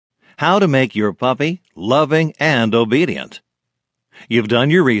How to make your puppy loving and obedient. You've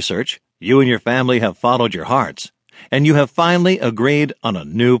done your research, you and your family have followed your hearts, and you have finally agreed on a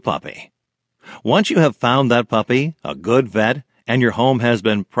new puppy. Once you have found that puppy, a good vet, and your home has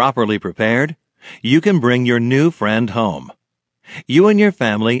been properly prepared, you can bring your new friend home. You and your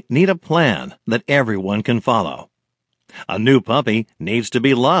family need a plan that everyone can follow. A new puppy needs to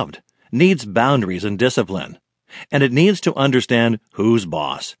be loved, needs boundaries and discipline, and it needs to understand who's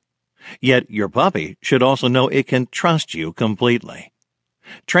boss. Yet your puppy should also know it can trust you completely.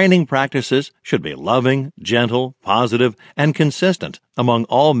 Training practices should be loving, gentle, positive, and consistent among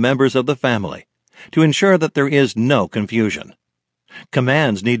all members of the family to ensure that there is no confusion.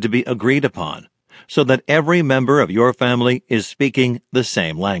 Commands need to be agreed upon so that every member of your family is speaking the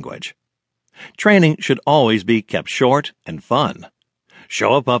same language. Training should always be kept short and fun.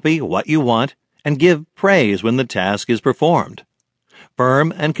 Show a puppy what you want and give praise when the task is performed.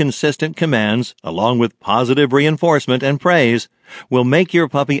 Firm and consistent commands, along with positive reinforcement and praise, will make your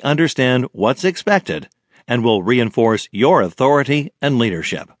puppy understand what's expected and will reinforce your authority and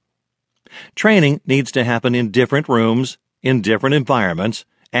leadership. Training needs to happen in different rooms, in different environments,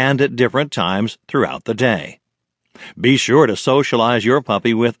 and at different times throughout the day. Be sure to socialize your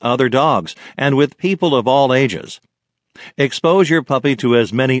puppy with other dogs and with people of all ages. Expose your puppy to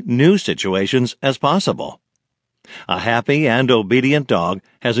as many new situations as possible. A happy and obedient dog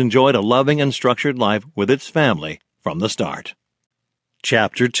has enjoyed a loving and structured life with its family from the start.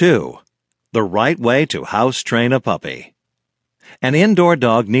 Chapter 2. The Right Way to House Train a Puppy. An indoor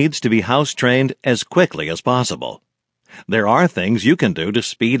dog needs to be house trained as quickly as possible. There are things you can do to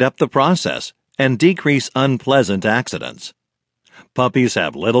speed up the process and decrease unpleasant accidents. Puppies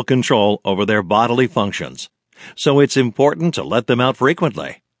have little control over their bodily functions, so it's important to let them out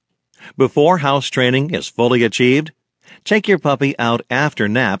frequently. Before house training is fully achieved, take your puppy out after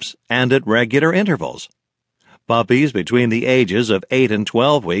naps and at regular intervals. Puppies between the ages of 8 and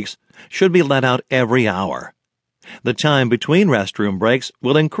 12 weeks should be let out every hour. The time between restroom breaks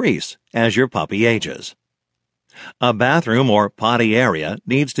will increase as your puppy ages. A bathroom or potty area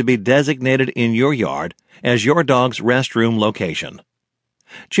needs to be designated in your yard as your dog's restroom location.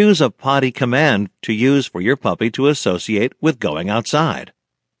 Choose a potty command to use for your puppy to associate with going outside.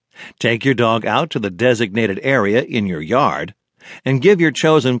 Take your dog out to the designated area in your yard and give your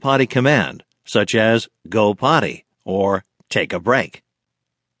chosen potty command, such as go potty or take a break.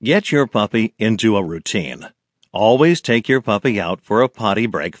 Get your puppy into a routine. Always take your puppy out for a potty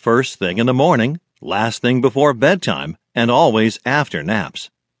break first thing in the morning, last thing before bedtime, and always after naps.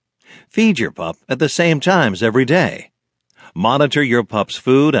 Feed your pup at the same times every day. Monitor your pup's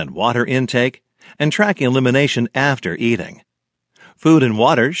food and water intake and track elimination after eating. Food and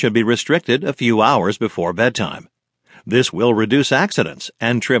water should be restricted a few hours before bedtime. This will reduce accidents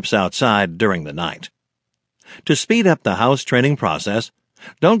and trips outside during the night. To speed up the house training process,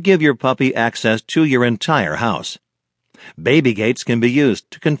 don't give your puppy access to your entire house. Baby gates can be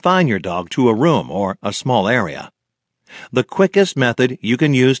used to confine your dog to a room or a small area. The quickest method you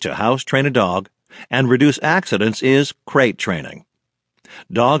can use to house train a dog and reduce accidents is crate training.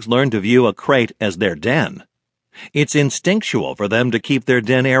 Dogs learn to view a crate as their den. It's instinctual for them to keep their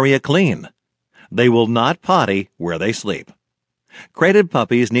den area clean. They will not potty where they sleep. Crated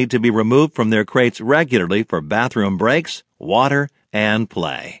puppies need to be removed from their crates regularly for bathroom breaks, water, and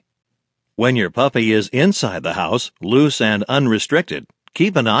play. When your puppy is inside the house, loose and unrestricted,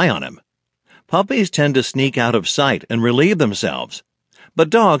 keep an eye on him. Puppies tend to sneak out of sight and relieve themselves, but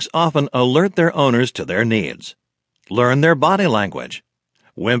dogs often alert their owners to their needs. Learn their body language.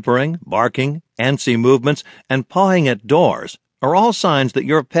 Whimpering, barking, antsy movements, and pawing at doors are all signs that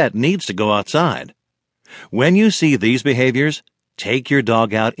your pet needs to go outside. When you see these behaviors, take your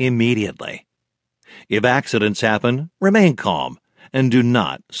dog out immediately. If accidents happen, remain calm and do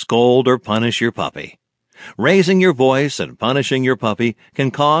not scold or punish your puppy. Raising your voice and punishing your puppy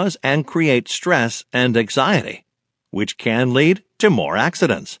can cause and create stress and anxiety, which can lead to more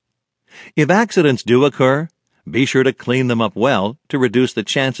accidents. If accidents do occur, be sure to clean them up well to reduce the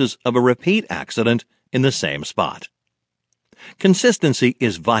chances of a repeat accident in the same spot. Consistency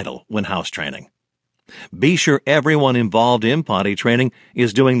is vital when house training. Be sure everyone involved in potty training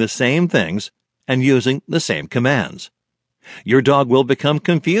is doing the same things and using the same commands. Your dog will become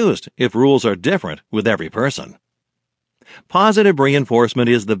confused if rules are different with every person. Positive reinforcement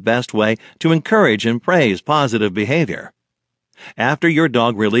is the best way to encourage and praise positive behavior. After your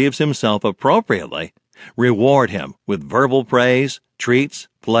dog relieves himself appropriately, reward him with verbal praise, treats,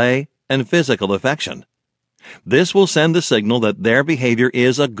 play, and physical affection. This will send the signal that their behavior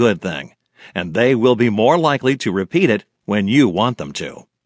is a good thing, and they will be more likely to repeat it when you want them to.